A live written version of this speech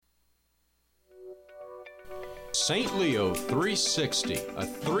St. Leo 360, a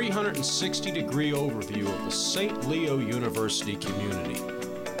 360-degree overview of the St. Leo University community.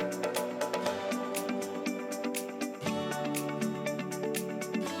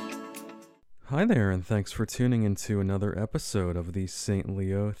 Hi there, and thanks for tuning into another episode of the St.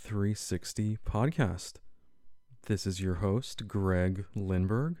 Leo 360 podcast. This is your host, Greg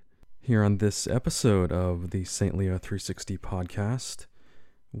Lindberg. Here on this episode of the St. Leo 360 podcast,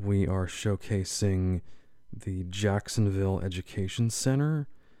 we are showcasing the Jacksonville Education Center,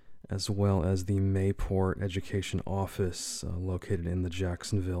 as well as the Mayport Education Office located in the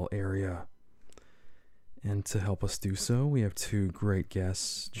Jacksonville area. And to help us do so, we have two great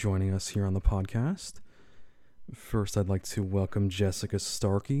guests joining us here on the podcast. First, I'd like to welcome Jessica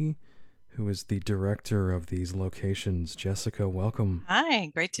Starkey, who is the director of these locations. Jessica, welcome. Hi,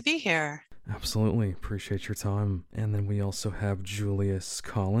 great to be here. Absolutely. Appreciate your time. And then we also have Julius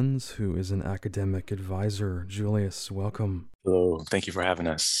Collins, who is an academic advisor. Julius, welcome. Hello. Thank you for having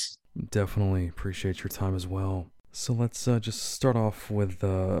us. Definitely appreciate your time as well. So let's just start off with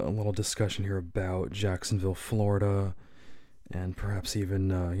a little discussion here about Jacksonville, Florida, and perhaps even,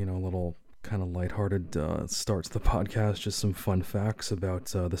 a little kind of lighthearted start to the podcast, just some fun facts about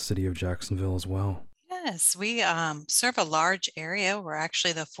the city of Jacksonville as well. Yes, we serve a large area. We're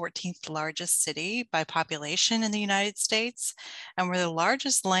actually the 14th largest city by population in the United States, and we're the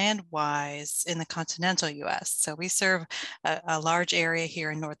largest land-wise in the continental U.S. So we serve a large area here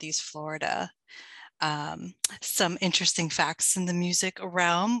in Northeast Florida. Some interesting facts in the music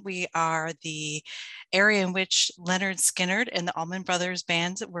realm. We are the area in which Leonard Skinner and the Allman Brothers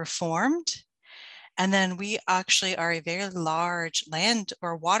bands were formed. And then we actually are a very large land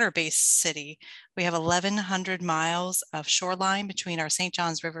or water-based city. We have 1,100 miles of shoreline between our St.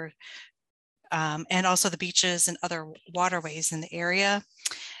 Johns River and also the beaches and other waterways in the area.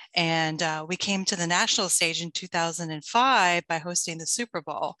 And we came to the national stage in 2005 by hosting the Super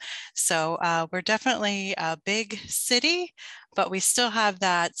Bowl. So we're definitely a big city, but we still have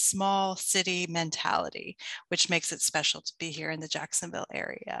that small city mentality, which makes it special to be here in the Jacksonville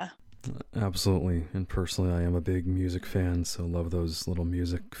area. Absolutely. And personally, I am a big music fan, so love those little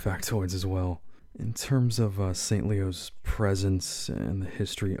music factoids as well. In terms of St. Leo's presence and the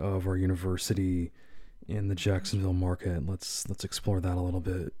history of our university in the Jacksonville market, let's explore that a little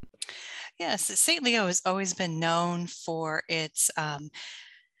bit. Yes, St. Leo has always been known for its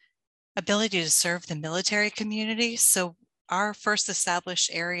ability to serve the military community. So our first established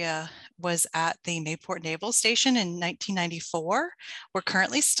area was at the Mayport Naval Station in 1994. We're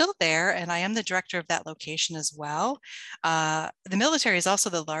currently still there, and I am the director of that location as well. The military is also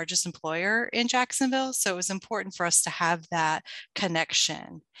the largest employer in Jacksonville, so it was important for us to have that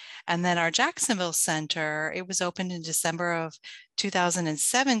connection. And then our Jacksonville Center, it was opened in December of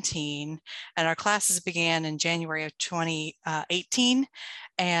 2017, and our classes began in January of 2018.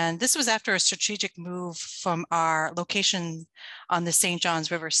 And this was after a strategic move from our location on the St. Johns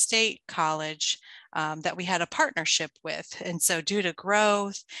River State College that we had a partnership with. And so due to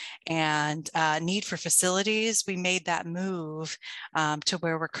growth and need for facilities, we made that move to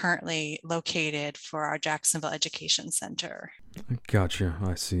where we're currently located for our Jacksonville Education Center. Gotcha.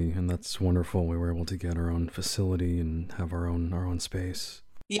 I see. And that's wonderful. We were able to get our own facility and have our own space.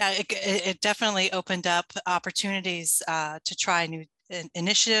 Yeah, it definitely opened up opportunities to try new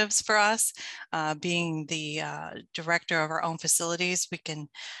initiatives for us. Being the director of our own facilities, we can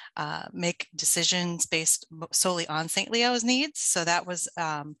make decisions based solely on St. Leo's needs. So that was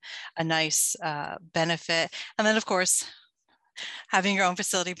a nice benefit. And then, of course, having your own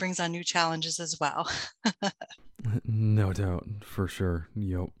facility brings on new challenges as well. No doubt, for sure.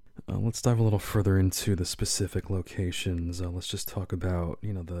 Yep. Let's dive a little further into the specific locations. Let's just talk about,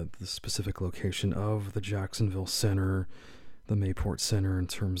 the specific location of the Jacksonville Center, the Mayport Center in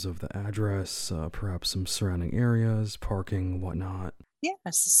terms of the address, perhaps some surrounding areas, parking, whatnot.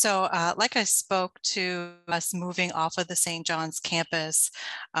 Yes. So like I spoke to us moving off of the St. John's campus,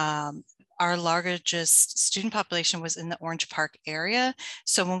 our largest student population was in the Orange Park area.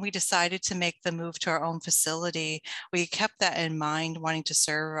 So when we decided to make the move to our own facility, we kept that in mind, wanting to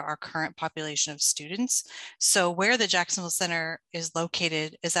serve our current population of students. So where the Jacksonville Center is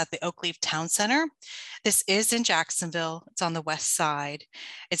located is at the Oakleaf Town Center. This is in Jacksonville. It's on the west side.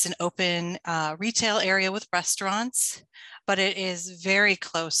 It's an open retail area with restaurants, but it is very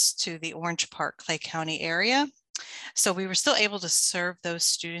close to the Orange Park, Clay County area. So we were still able to serve those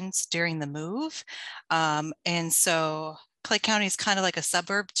students during the move. And so Clay County is kind of like a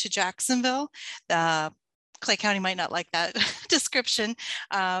suburb to Jacksonville. Clay County might not like that description,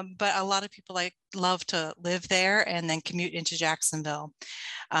 but a lot of people love to live there and then commute into Jacksonville.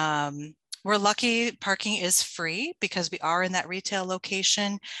 We're lucky parking is free because we are in that retail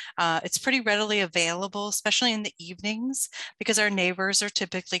location. It's pretty readily available, especially in the evenings, because our neighbors are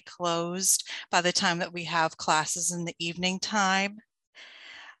typically closed by the time that we have classes in the evening time.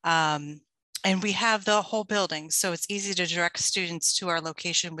 And we have the whole building, so it's easy to direct students to our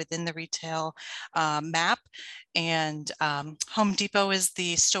location within the retail map. And Home Depot is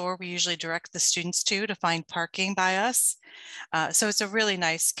the store we usually direct the students to find parking by us. So it's a really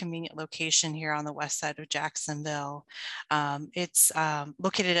nice, convenient location here on the west side of Jacksonville. It's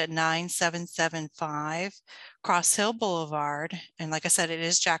located at 9775 Cross Hill Boulevard. And like I said, it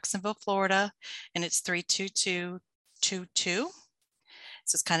is Jacksonville, Florida, and it's 32222.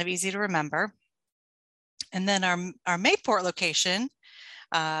 So it's kind of easy to remember. And then our Mayport location,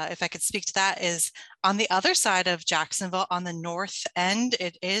 if I could speak to that, is on the other side of Jacksonville on the north end.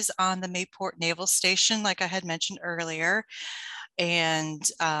 It is on the Mayport Naval Station, like I had mentioned earlier. And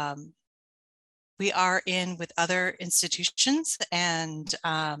we are in with other institutions and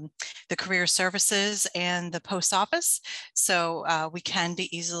the career services and the post office. So we can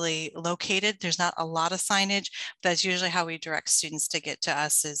be easily located. There's not a lot of signage. That's usually how we direct students to get to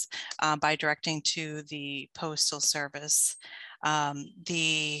us, is by directing to the postal service.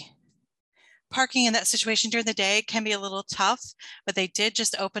 The parking in that situation during the day can be a little tough, but they did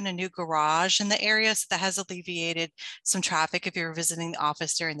just open a new garage in the area, so that has alleviated some traffic if you're visiting the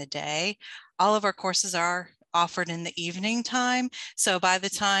office during the day. All of our courses are offered in the evening time, so by the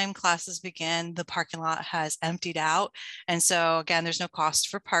time classes begin, the parking lot has emptied out. And so again, there's no cost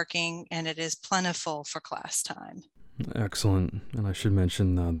for parking, and it is plentiful for class time. Excellent. And I should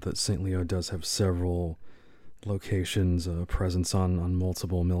mention that St. Leo does have several locations, presence on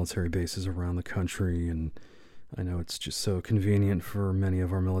multiple military bases around the country, and I know it's just so convenient for many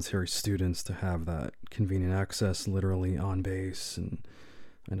of our military students to have that convenient access literally on base. And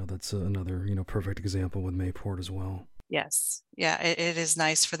I know that's another perfect example with Mayport as well. Yes. Yeah, it is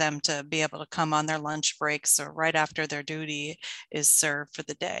nice for them to be able to come on their lunch breaks or right after their duty is served for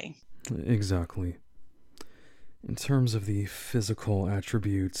the day. Exactly. In terms of the physical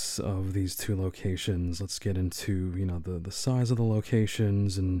attributes of these two locations, let's get into, the size of the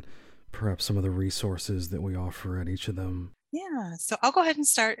locations and perhaps some of the resources that we offer at each of them. Yeah, so I'll go ahead and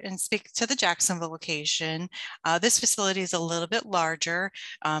start and speak to the Jacksonville location. This facility is a little bit larger.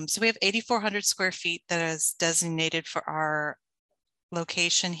 So we have 8,400 square feet that is designated for our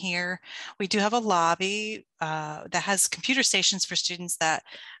location here. We do have a lobby that has computer stations for students that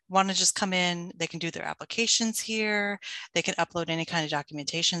want to just come in. They can do their applications here. They can upload any kind of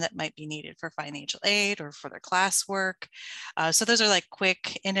documentation that might be needed for financial aid or for their classwork. So those are like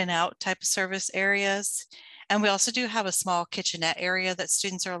quick in and out type of service areas. And we also do have a small kitchenette area that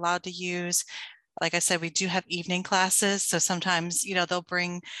students are allowed to use. Like I said, we do have evening classes. So sometimes, they'll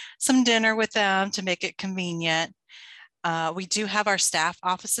bring some dinner with them to make it convenient. We do have our staff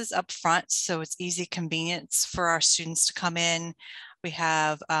offices up front, so it's easy convenience for our students to come in. We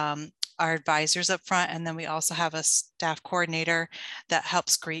have our advisors up front, and then we also have a staff coordinator that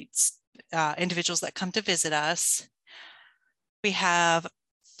helps greet individuals that come to visit us. We have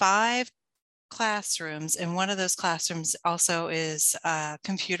 5 classrooms, and one of those classrooms also is a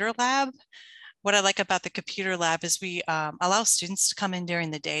computer lab. What I like about the computer lab is we allow students to come in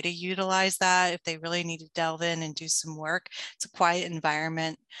during the day to utilize that if they really need to delve in and do some work. It's a quiet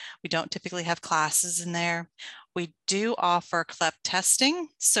environment. We don't typically have classes in there. We do offer CLEP testing.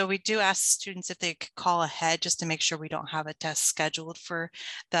 So we do ask students if they could call ahead just to make sure we don't have a test scheduled for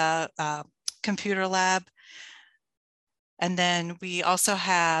the computer lab. And then we also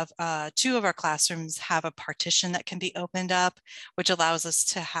have 2 of our classrooms have a partition that can be opened up, which allows us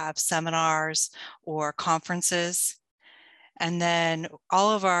to have seminars or conferences. And then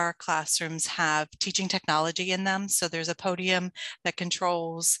all of our classrooms have teaching technology in them. So there's a podium that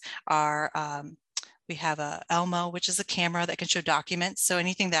controls our, we have a Elmo, which is a camera that can show documents. So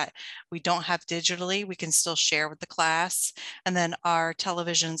anything that we don't have digitally, we can still share with the class. And then our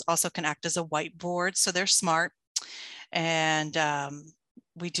televisions also can act as a whiteboard. So they're smart. And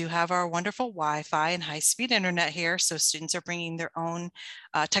we do have our wonderful Wi-Fi and high-speed internet here. So students are bringing their own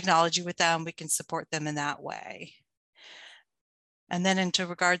technology with them. We can support them in that way. And then into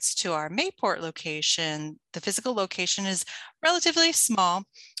regards to our Mayport location, the physical location is relatively small.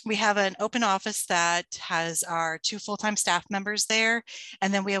 We have an open office that has our 2 full-time staff members there.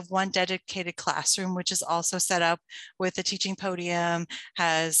 And then we have 1 dedicated classroom, which is also set up with a teaching podium,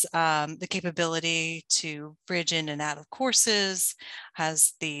 has the capability to bridge in and out of courses,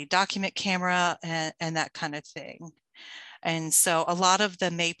 has the document camera and that kind of thing. And so a lot of the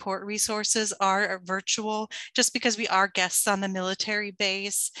Mayport resources are virtual just because we are guests on the military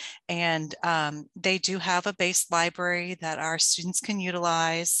base, and they do have a base library that our students can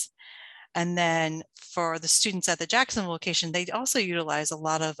utilize. And then for the students at the Jacksonville location, they also utilize a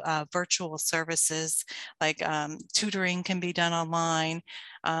lot of virtual services, like tutoring can be done online,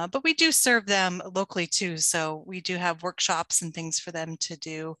 but we do serve them locally too. So we do have workshops and things for them to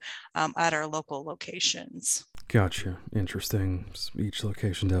do at our local locations. Gotcha. Interesting. Each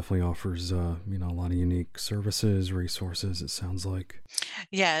location definitely offers, a lot of unique services, resources, it sounds like.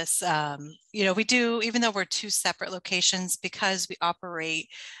 Yes. We do, even though we're two separate locations, because we operate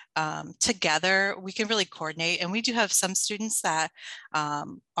together, we can really coordinate. And we do have some students that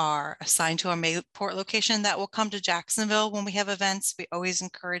are assigned to our Mayport location that will come to Jacksonville when we have events. We always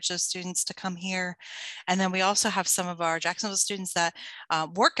encourage those students to come here. And then we also have some of our Jacksonville students that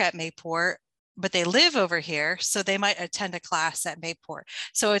work at Mayport, but they live over here, so they might attend a class at Mayport.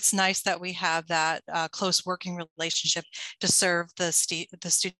 So it's nice that we have that close working relationship to serve the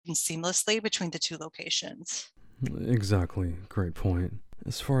students seamlessly between the two locations. Exactly. Great point.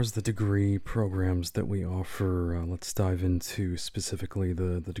 As far as the degree programs that we offer, let's dive into specifically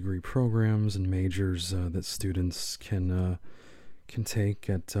the degree programs and majors that students can take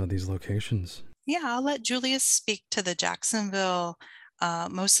at these locations. Yeah, I'll let Julius speak to the Jacksonville,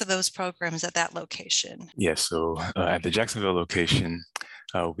 most of those programs at that location. Yes, so at the Jacksonville location,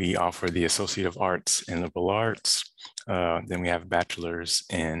 we offer the Associate of Arts in Liberal Arts. Then we have bachelor's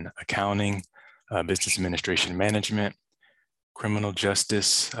in accounting, business administration management, criminal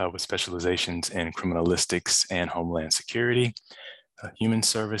justice with specializations in criminalistics and homeland security, human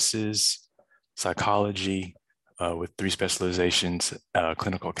services, psychology with 3 specializations,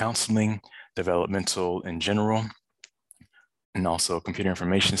 clinical counseling, developmental in general, and also computer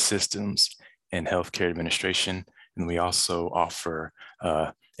information systems and healthcare administration. And we also offer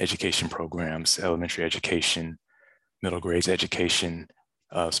education programs, elementary education, middle grades education,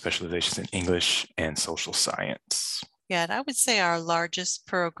 specializations in English and social science. Yeah, and I would say our largest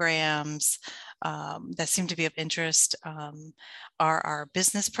programs that seem to be of interest are our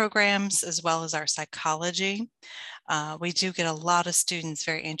business programs as well as our psychology. We do get a lot of students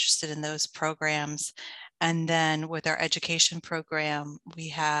very interested in those programs. And then with our education program, we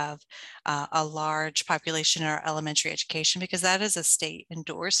have a large population in our elementary education because that is a state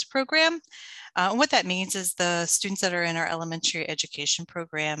endorsed program. And what that means is the students that are in our elementary education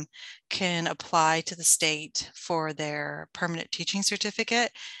program can apply to the state for their permanent teaching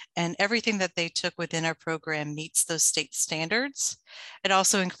certificate, and everything that they took within our program meets those state standards. It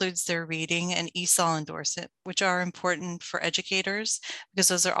also includes their reading and ESOL endorsement, which are important for educators because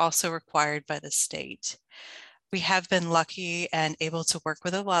those are also required by the state. We have been lucky and able to work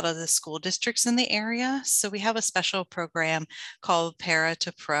with a lot of the school districts in the area. So we have a special program called Para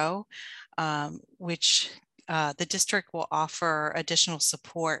to Pro, which the district will offer additional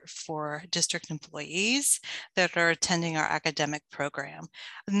support for district employees that are attending our academic program.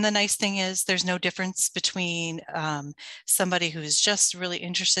 And the nice thing is there's no difference between somebody who's just really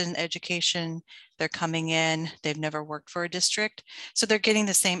interested in education, they're coming in, they've never worked for a district, so they're getting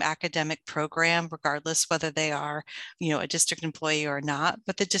the same academic program regardless whether they are, a district employee or not,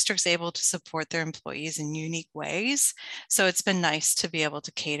 but the district's able to support their employees in unique ways. So it's been nice to be able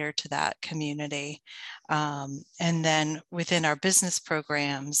to cater to that community. And then within our business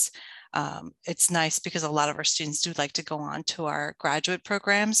programs, it's nice because a lot of our students do like to go on to our graduate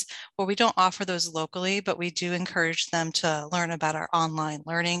programs where we don't offer those locally, but we do encourage them to learn about our online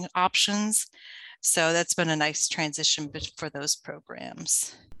learning options. So that's been a nice transition for those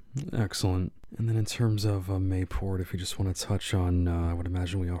programs. Excellent. And then in terms of Mayport, if you just want to touch on, I would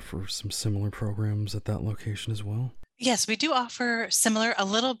imagine we offer some similar programs at that location as well. Yes, we do offer similar, a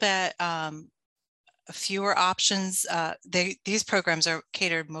little bit fewer options. These programs are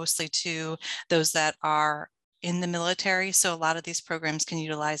catered mostly to those that are in the military. So a lot of these programs can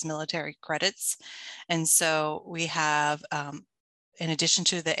utilize military credits. And so we have, in addition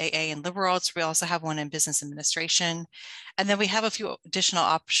to the AA and liberal arts, we also have one in business administration. And then we have a few additional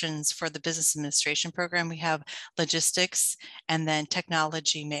options for the business administration program. We have logistics and then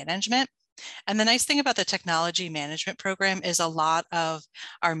technology management. And the nice thing about the technology management program is a lot of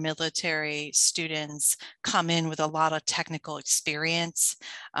our military students come in with a lot of technical experience.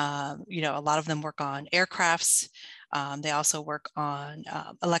 A lot of them work on aircrafts. They also work on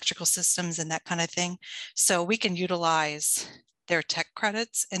electrical systems and that kind of thing. So we can utilize their tech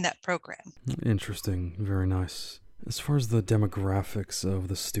credits in that program. Interesting. Very nice. As far as the demographics of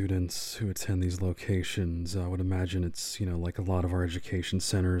the students who attend these locations, I would imagine it's, like a lot of our education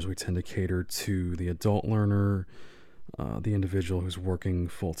centers, we tend to cater to the adult learner. the individual who's working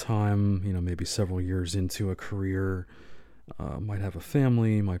full-time, maybe several years into a career, might have a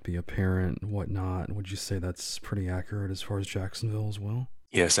family, might be a parent, whatnot. Would you say that's pretty accurate as far as Jacksonville as well?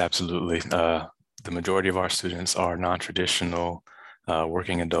 Yes, absolutely. The majority of our students are non-traditional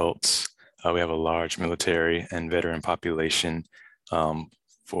working adults. We have a large military and veteran population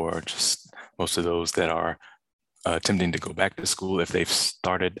for just most of those that are attempting to go back to school if they've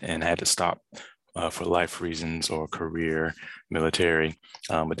started and had to stop for life reasons or career, military,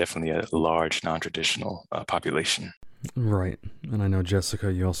 but definitely a large non-traditional population. Right. And I know,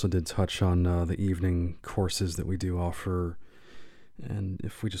 Jessica, you also did touch on the evening courses that we do offer. And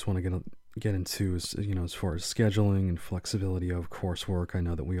if we just want to get into, as far as scheduling and flexibility of coursework, I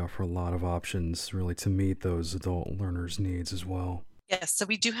know that we offer a lot of options really to meet those adult learners' needs as well. Yes, so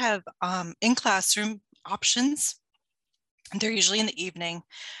we do have in-classroom options. They're usually in the evening.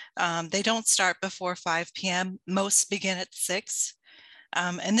 They don't start before 5 p.m. Most begin at 6.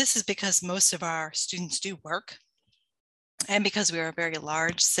 And this is because most of our students do work, and because we are a very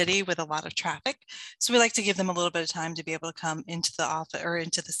large city with a lot of traffic. So we like to give them a little bit of time to be able to come into the office or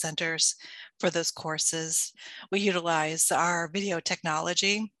into the centers for those courses. We utilize our video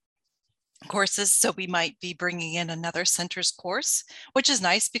technology courses. So we might be bringing in another center's course, which is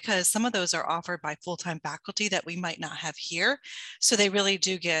nice because some of those are offered by full-time faculty that we might not have here. So they really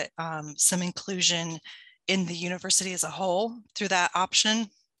do get some inclusion in the university as a whole through that option.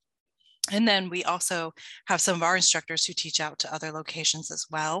 And then we also have some of our instructors who teach out to other locations as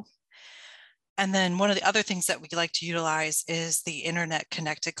well. And then one of the other things that we like to utilize is the internet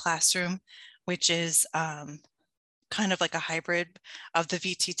connected classroom, which is kind of like a hybrid of the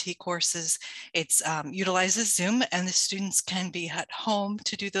VTT courses. It utilizes Zoom, and the students can be at home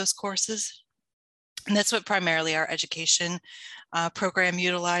to do those courses. And that's what primarily our education program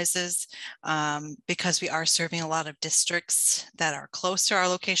utilizes, because we are serving a lot of districts that are close to our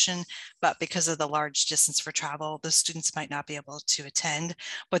location, but because of the large distance for travel, the students might not be able to attend,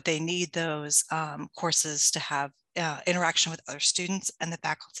 but they need those courses to have interaction with other students and the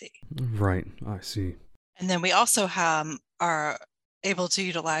faculty. Right, I see. And then we also are able to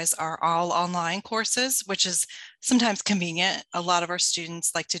utilize our all online courses, which is sometimes convenient. A lot of our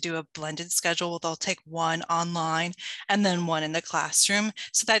students like to do a blended schedule. They'll take one online and then one in the classroom.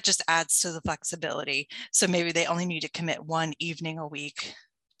 So that just adds to the flexibility. So maybe they only need to commit one evening a week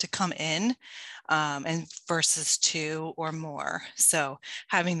to come in, and versus 2 or more. So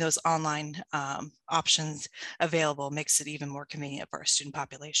having those online options available makes it even more convenient for our student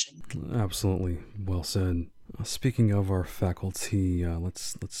population. Absolutely. Well said. Speaking of our faculty,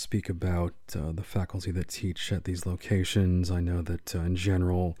 let's speak about the faculty that teach at these locations. I know that in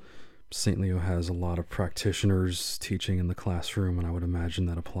general, St. Leo has a lot of practitioners teaching in the classroom, and I would imagine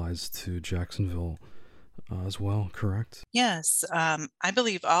that applies to Jacksonville as well, correct? Yes, I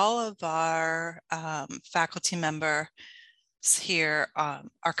believe all of our faculty members here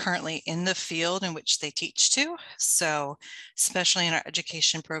are currently in the field in which they teach to. So especially in our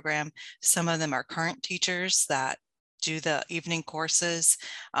education program, some of them are current teachers that do the evening courses.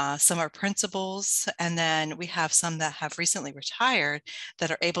 Some are principals, and then we have some that have recently retired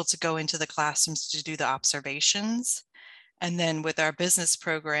that are able to go into the classrooms to do the observations. And then with our business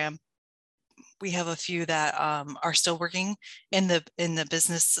program, we have a few that are still working in the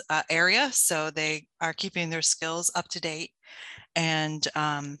business area, so they are keeping their skills up to date. And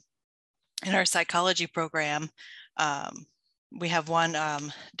in our psychology program, we have one,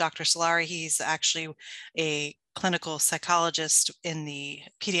 Dr. Solari. He's actually a clinical psychologist in the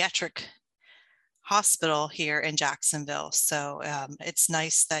pediatric hospital here in Jacksonville. So it's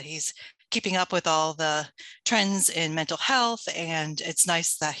nice that he's keeping up with all the trends in mental health, and it's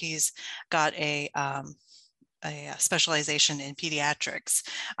nice that he's got a specialization in pediatrics.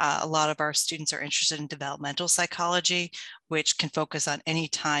 A lot of our students are interested in developmental psychology, which can focus on any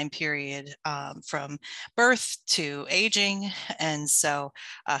time period from birth to aging. And so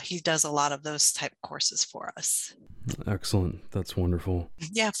he does a lot of those type courses for us. Excellent. That's wonderful.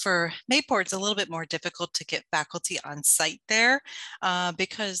 Yeah, for Mayport, it's a little bit more difficult to get faculty on site there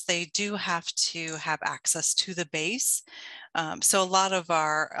because they do have to have access to the base. So a lot of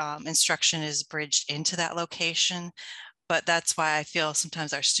our instruction is bridged into that location, but that's why I feel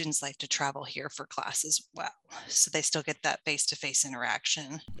sometimes our students like to travel here for class as well. So they still get that face-to-face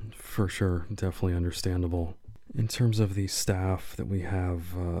interaction. For sure. Definitely understandable. In terms of the staff that we have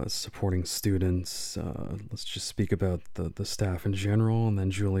supporting students, let's just speak about the staff in general, and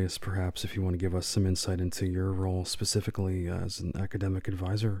then Julius, perhaps if you want to give us some insight into your role specifically as an academic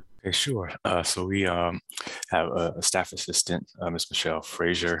advisor. Okay, sure. So we have a staff assistant, Ms. Michelle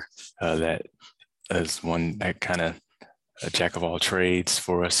Frazier, that is one that kind of a jack of all trades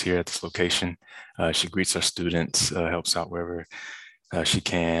for us here at this location. She greets our students, helps out wherever she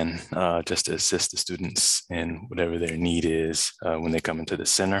can, just to assist the students in whatever their need is when they come into the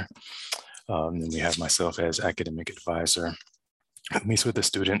center. Then we have myself as academic advisor, who meets with the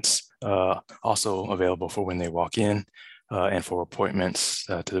students, also available for when they walk in, and for appointments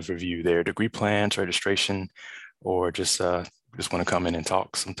to review their degree plans, registration, or just want to come in and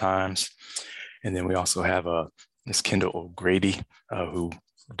talk sometimes. And then we also have Ms. Kendall O'Grady, who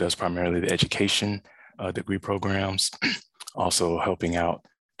does primarily the education degree programs, also helping out,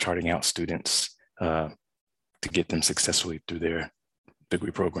 charting out students to get them successfully through their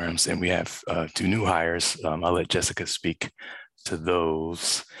degree programs. And we have 2 new hires. I'll let Jessica speak to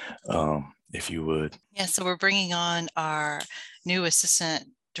those, if you would. Yeah, so we're bringing on our new assistant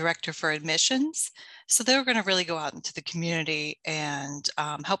director for admissions. So they're going to really go out into the community and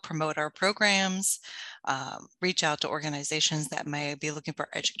help promote our programs, reach out to organizations that may be looking for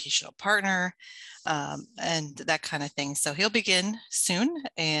an educational partner, and that kind of thing. So he'll begin soon.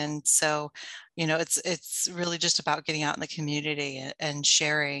 And so, it's really just about getting out in the community and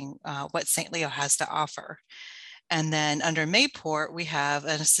sharing what St. Leo has to offer. And then under Mayport, we have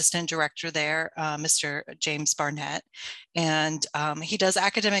an assistant director there, Mr. James Barnett, and he does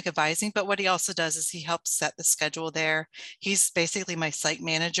academic advising, but what he also does is he helps set the schedule there. He's basically my site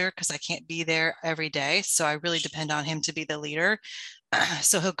manager because I can't be there every day. So I really depend on him to be the leader.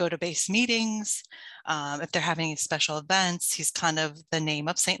 So he'll go to base meetings. If they're having special events, he's kind of the name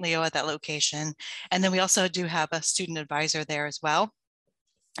of St. Leo at that location. And then we also do have a student advisor there as well.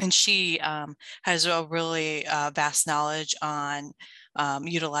 And she has a really vast knowledge on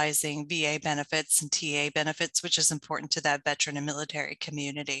utilizing VA benefits and TA benefits, which is important to that veteran and military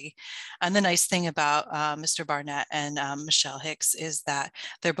community. And the nice thing about Mr. Barnett and Michelle Hicks is that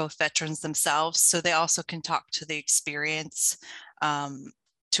they're both veterans themselves, so they also can talk to the experience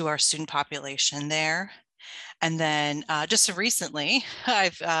to our student population there. And then just recently,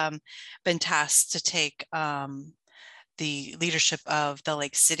 I've been tasked to take the leadership of the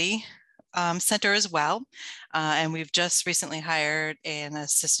Lake City Center as well. And we've just recently hired an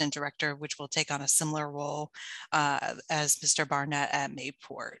assistant director, which will take on a similar role as Mr. Barnett at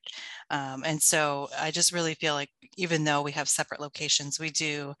Mayport. And so I just really feel like even though we have separate locations, we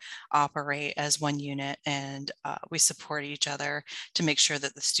do operate as one unit, and we support each other to make sure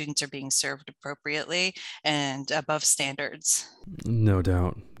that the students are being served appropriately and above standards. No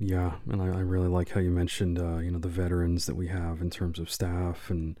doubt. Yeah. And I really like how you mentioned, the veterans that we have in terms of staff,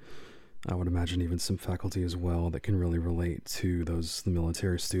 and I would imagine even some faculty as well that can really relate to the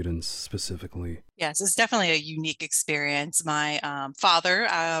military students specifically. Yes, it's definitely a unique experience. My father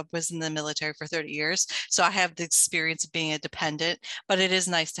was in the military for 30 years, so I have the experience of being a dependent, but it is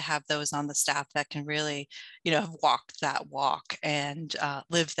nice to have those on the staff that can really, walk that walk and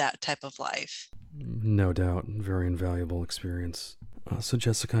live that type of life. No doubt. Very invaluable experience. So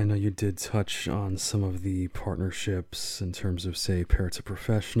Jessica, I know you did touch on some of the partnerships in terms of, say, pair to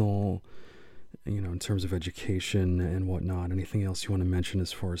professional, in terms of education and whatnot. Anything else you want to mention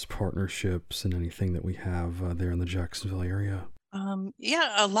as far as partnerships and anything that we have there in the Jacksonville area?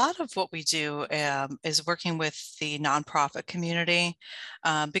 Yeah, a lot of what we do is working with the nonprofit community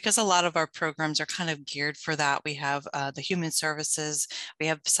because a lot of our programs are kind of geared for that. We have the human services, we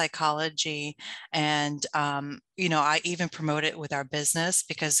have psychology, and I even promote it with our business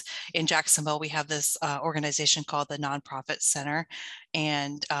because in Jacksonville, we have this organization called the Nonprofit Center,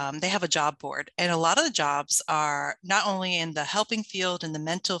 and they have a job board. And a lot of the jobs are not only in the helping field and the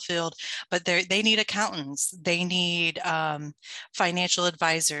mental field, but they need accountants, they need financial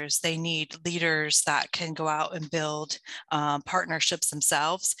advisors, they need leaders that can go out and build partnerships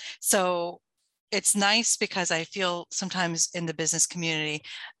themselves. So it's nice because I feel sometimes in the business community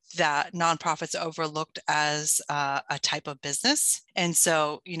that nonprofits are overlooked as a type of business. And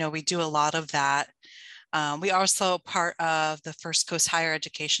so, we do a lot of that. We are also part of the First Coast Higher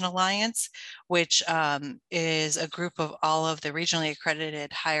Education Alliance, which is a group of all of the regionally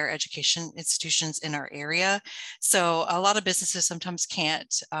accredited higher education institutions in our area. So a lot of businesses sometimes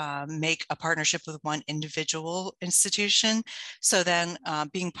can't make a partnership with one individual institution. So then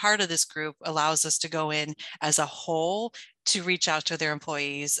being part of this group allows us to go in as a whole to reach out to their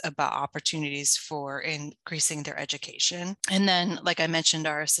employees about opportunities for increasing their education. And then, like I mentioned,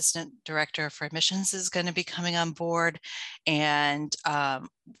 our assistant director for admissions is going to be coming on board. And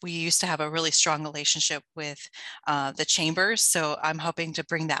we used to have a really strong relationship with the chambers. So I'm hoping to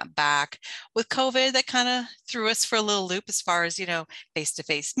bring that back. With COVID, that kind of threw us for a little loop as far as,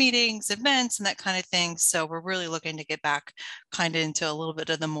 face-to-face meetings, events, and that kind of thing. So we're really looking to get back kind of into a little bit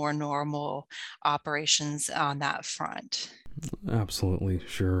of the more normal operations on that front. Absolutely,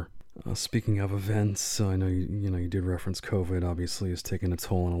 sure. Speaking of events, I know you did reference COVID. Obviously, has taken a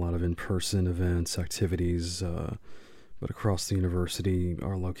toll on a lot of in-person events, activities. But across the university,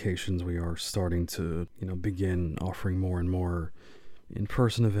 our locations, we are starting to begin offering more and more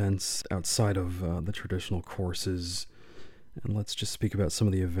in-person events outside of the traditional courses. And let's just speak about some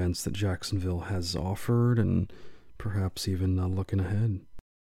of the events that Jacksonville has offered, and perhaps even looking ahead.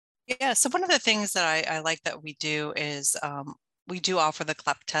 Yeah, so one of the things that I like that we do is we do offer the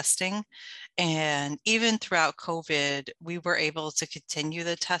CLEP testing. And even throughout COVID, we were able to continue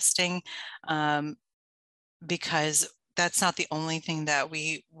the testing because that's not the only thing that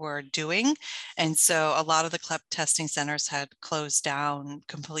we were doing. And so a lot of the CLEP testing centers had closed down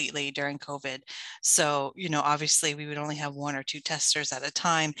completely during COVID. So, obviously we would only have 1 or 2 testers at a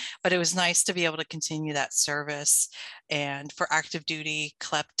time, but it was nice to be able to continue that service. And for active duty,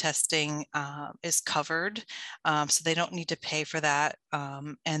 CLEP testing is covered. So they don't need to pay for that.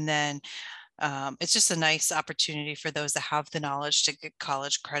 And then it's just a nice opportunity for those that have the knowledge to get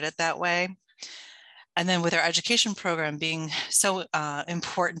college credit that way. And then with our education program being so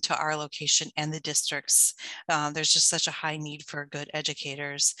important to our location and the districts, there's just such a high need for good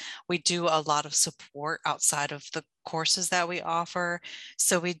educators. We do a lot of support outside of the courses that we offer.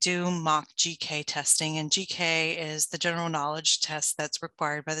 So we do mock GK testing, and GK is the general knowledge test that's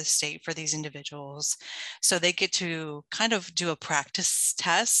required by the state for these individuals. So they get to kind of do a practice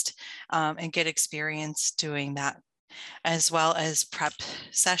test and get experience doing that, as well as prep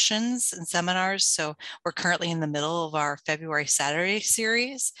sessions and seminars. So we're currently in the middle of our February Saturday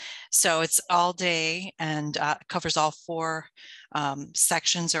series. So it's all day and covers all 4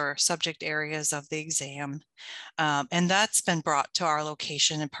 sections or subject areas of the exam. And that's been brought to our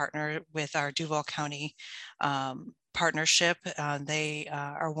location and partner with our Duval County partnership. They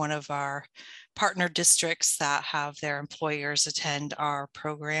are one of our partner districts that have their employers attend our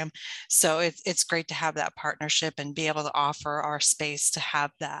program. So it's great to have that partnership and be able to offer our space to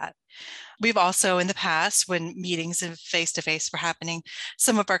have that. We've also in the past, when meetings and face-to-face were happening,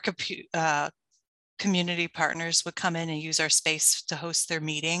 some of our community partners would come in and use our space to host their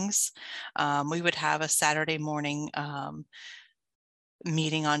meetings. We would have a Saturday morning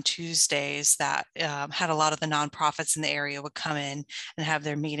meeting on Tuesdays that had a lot of the nonprofits in the area would come in and have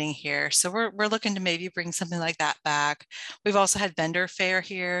their meeting here. So we're looking to maybe bring something like that back. We've also had vendor fair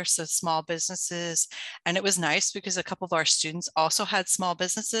here, so small businesses. And it was nice because a couple of our students also had small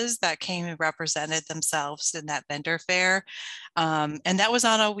businesses that came and represented themselves in that vendor fair. And that was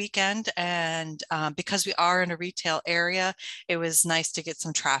on a weekend. And because we are in a retail area, it was nice to get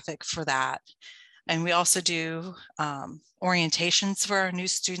some traffic for that. And we also do orientations for our new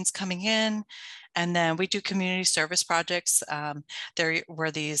students coming in. And then we do community service projects. There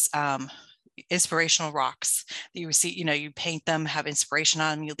were these inspirational rocks that you see, you paint them, have inspiration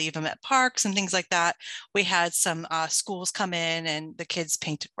on them, you leave them at parks and things like that. We had some schools come in and the kids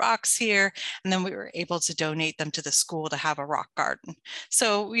painted rocks here. And then we were able to donate them to the school to have a rock garden.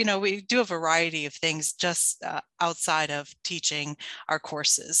 So, we do a variety of things just outside of teaching our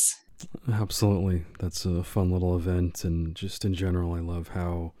courses. Absolutely. That's a fun little event. And just in general, I love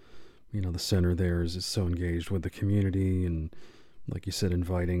how, the center there is so engaged with the community and, like you said,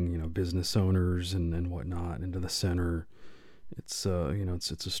 inviting, business owners and whatnot into the center. It's,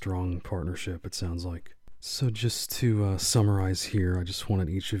 it's a strong partnership, it sounds like. So just to summarize here, I just wanted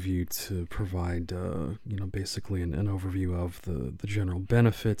each of you to provide, basically an overview of the general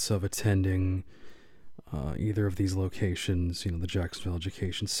benefits of attending either of these locations, the Jacksonville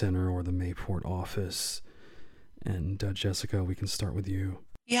Education Center or the Mayport office. And Jessica, we can start with you.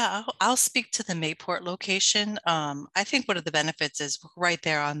 Yeah, I'll speak to the Mayport location. I think one of the benefits is right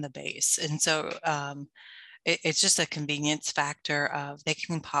there on the base. And so it's just a convenience factor of they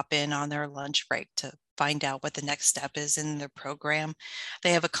can pop in on their lunch break to find out what the next step is in their program.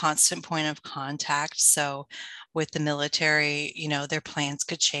 They have a constant point of contact. So with the military, their plans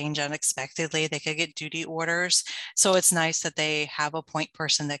could change unexpectedly. They could get duty orders. So it's nice that they have a point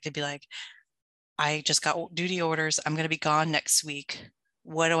person that could be like, I just got duty orders. I'm going to be gone next week.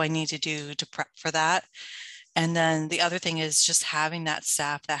 What do I need to do to prep for that? And then the other thing is just having that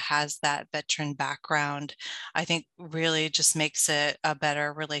staff that has that veteran background, I think really just makes it a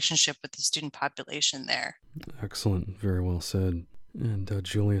better relationship with the student population there. Excellent. Very well said. And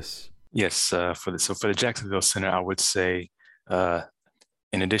Julius? Yes, for the Jacksonville Center, I would say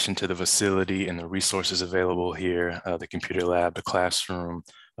in addition to the facility and the resources available here, the computer lab, the classroom,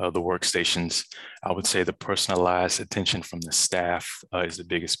 the workstations, I would say the personalized attention from the staff is the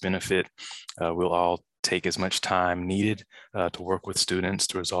biggest benefit. We'll all take as much time needed to work with students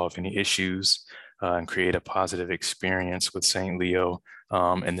to resolve any issues and create a positive experience with St. Leo.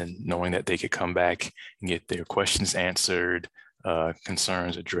 And then knowing that they could come back and get their questions answered,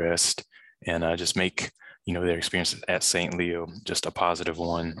 concerns addressed, and just make their experiences at St. Leo just a positive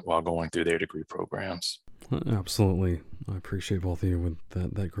one while going through their degree programs. Absolutely. I appreciate both of you with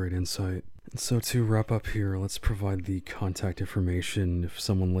that great insight. And so to wrap up here, let's provide the contact information if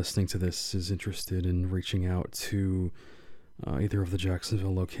someone listening to this is interested in reaching out to either of the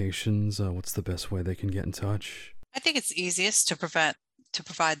Jacksonville locations. What's the best way they can get in touch? I think it's easiest to provide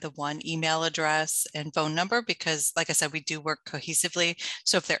the one email address and phone number because, like I said, we do work cohesively.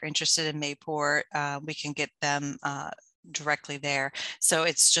 So if they're interested in Mayport, we can get them directly there. So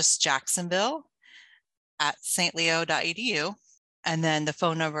it's just Jacksonville at stleo.edu. And then the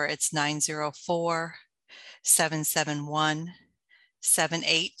phone number, it's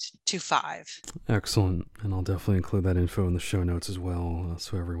 904-771-7825. Excellent. And I'll definitely include that info in the show notes as well,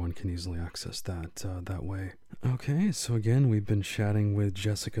 so everyone can easily access that way. Okay, so again, we've been chatting with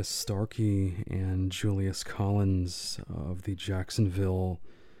Jessica Starkey and Julius Collins of the Jacksonville,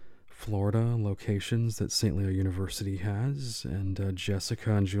 Florida locations that St. Leo University has. And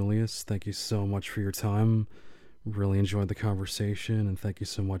Jessica and Julius, thank you so much for your time. Really enjoyed the conversation, and thank you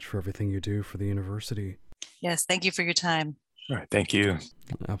so much for everything you do for the university. Yes, thank you for your time. All right, thank you.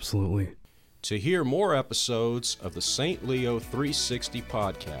 Absolutely. To hear more episodes of the St. Leo 360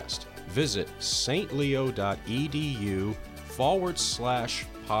 podcast, visit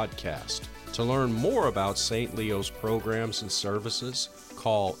stleo.edu/podcast. To learn more about St. Leo's programs and services,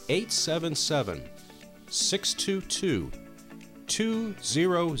 call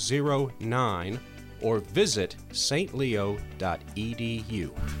 877-622-2009 or visit stleo.edu.